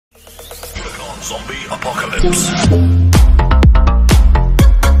Zombie Apocalypse.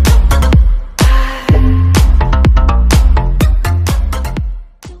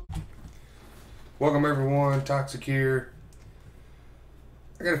 Welcome everyone, Toxic here.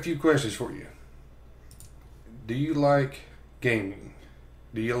 I got a few questions for you. Do you like gaming?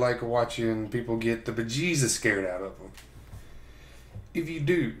 Do you like watching people get the bejesus scared out of them? If you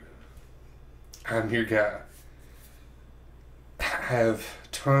do, I'm your guy. I have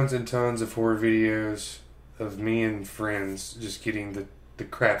tons and tons of horror videos of me and friends just getting the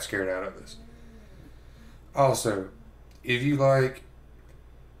crap scared out of us. Also, if you like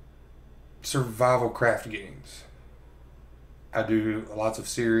survival craft games, I do lots of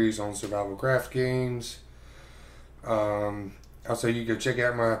series on survival craft games. Also, you can check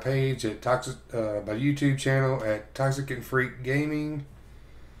out my page at my YouTube channel at Toxic and Freak Gaming.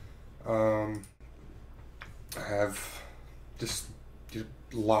 I have just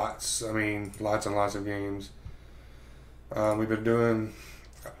lots and lots of games. We've been doing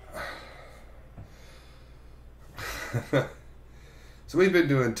so we've been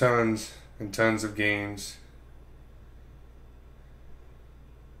doing tons and tons of games.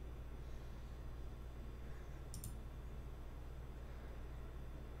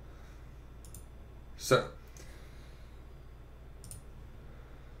 So,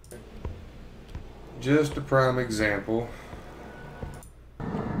 just a prime example.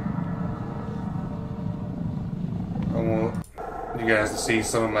 I want you guys to see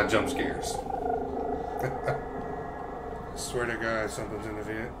some of my jump scares. I swear to God, something's in the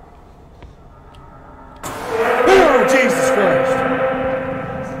vent. Oh, Jesus Christ!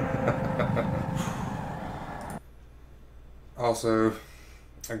 Also,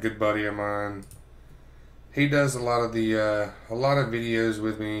 a good buddy of mine, he does a lot of videos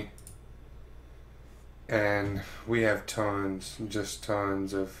with me, and we have tons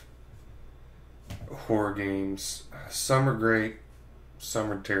of horror games. Some are great, some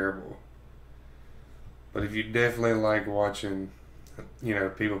are terrible. But if you definitely like watching,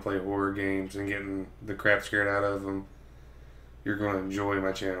 people play horror games and getting the crap scared out of them, you're going to enjoy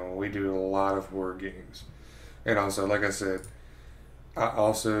my channel. We do a lot of horror games. And also, like I said, I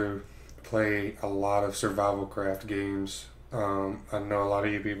also play a lot of survival craft games. I know a lot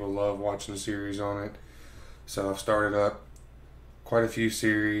of you people love watching the series on it. So I've started up quite a few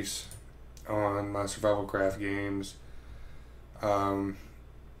series on my survival craft games. Also,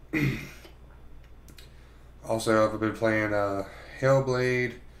 I've been playing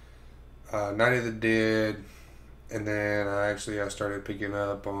Hellblade, Night of the Dead, and then I started picking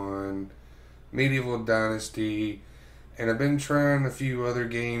up on Medieval Dynasty, and I've been trying a few other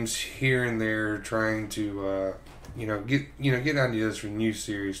games here and there, trying to get ideas for new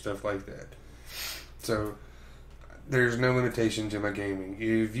series, stuff like that. So there's no limitation to my gaming.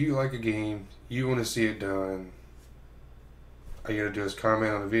 If you like a game, you want to see it done, all you gotta do is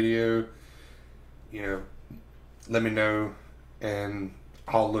comment on the video, let me know, and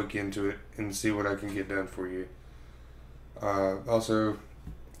I'll look into it and see what I can get done for you. Also,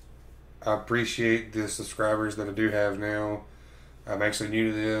 I appreciate the subscribers that I do have now. I'm actually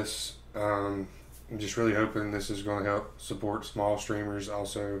new to this. I'm just really hoping this is going to help support small streamers.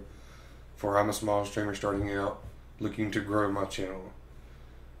 Also, I'm a small streamer starting out, looking to grow my channel.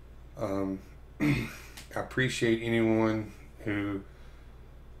 I appreciate anyone who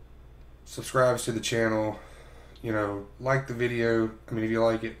subscribes to the channel. Like the video. If you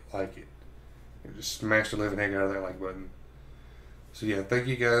like it, like it. Just smash the living heck out of that like button. So yeah, thank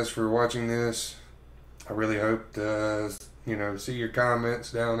you guys for watching this. I really hope to, see your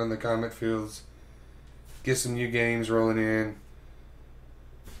comments down in the comment fields. Get some new games rolling in.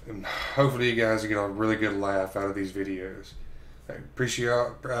 And hopefully you guys get a really good laugh out of these videos. I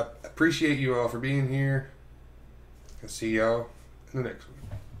appreciate you all for being here. I'll see y'all in the next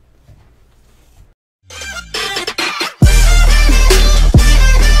one.